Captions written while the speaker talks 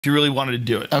if you really wanted to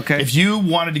do it. Okay. If you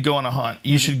wanted to go on a hunt,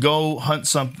 you should go hunt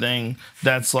something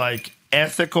that's like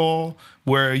ethical,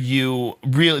 where you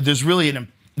really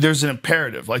there's an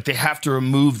imperative, like they have to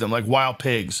remove them, like wild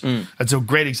pigs. That's a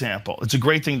great example. It's a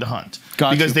great thing to hunt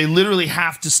because they literally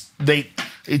have to.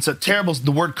 It's a terrible.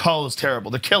 The word cull is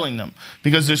terrible. They're killing them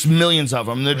because there's millions of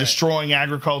them. They're destroying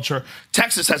agriculture.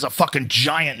 Texas has a fucking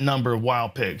giant number of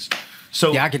wild pigs.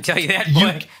 So yeah, I can tell you that,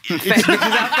 boy. Don't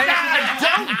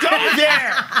go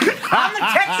there. I'm a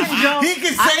Texan, Joe. He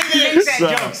can say this.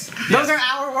 Jokes. Those are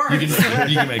our words.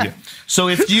 You can make it. So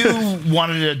if you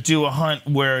wanted to do a hunt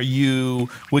where you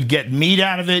would get meat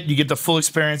out of it, you get the full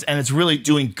experience, and it's really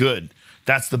doing good,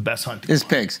 that's the best hunting. Is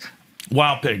pigs.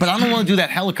 Wild pigs. But I don't want to do that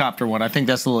helicopter one. I think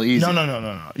that's a little easy.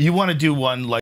 No. You want to do one like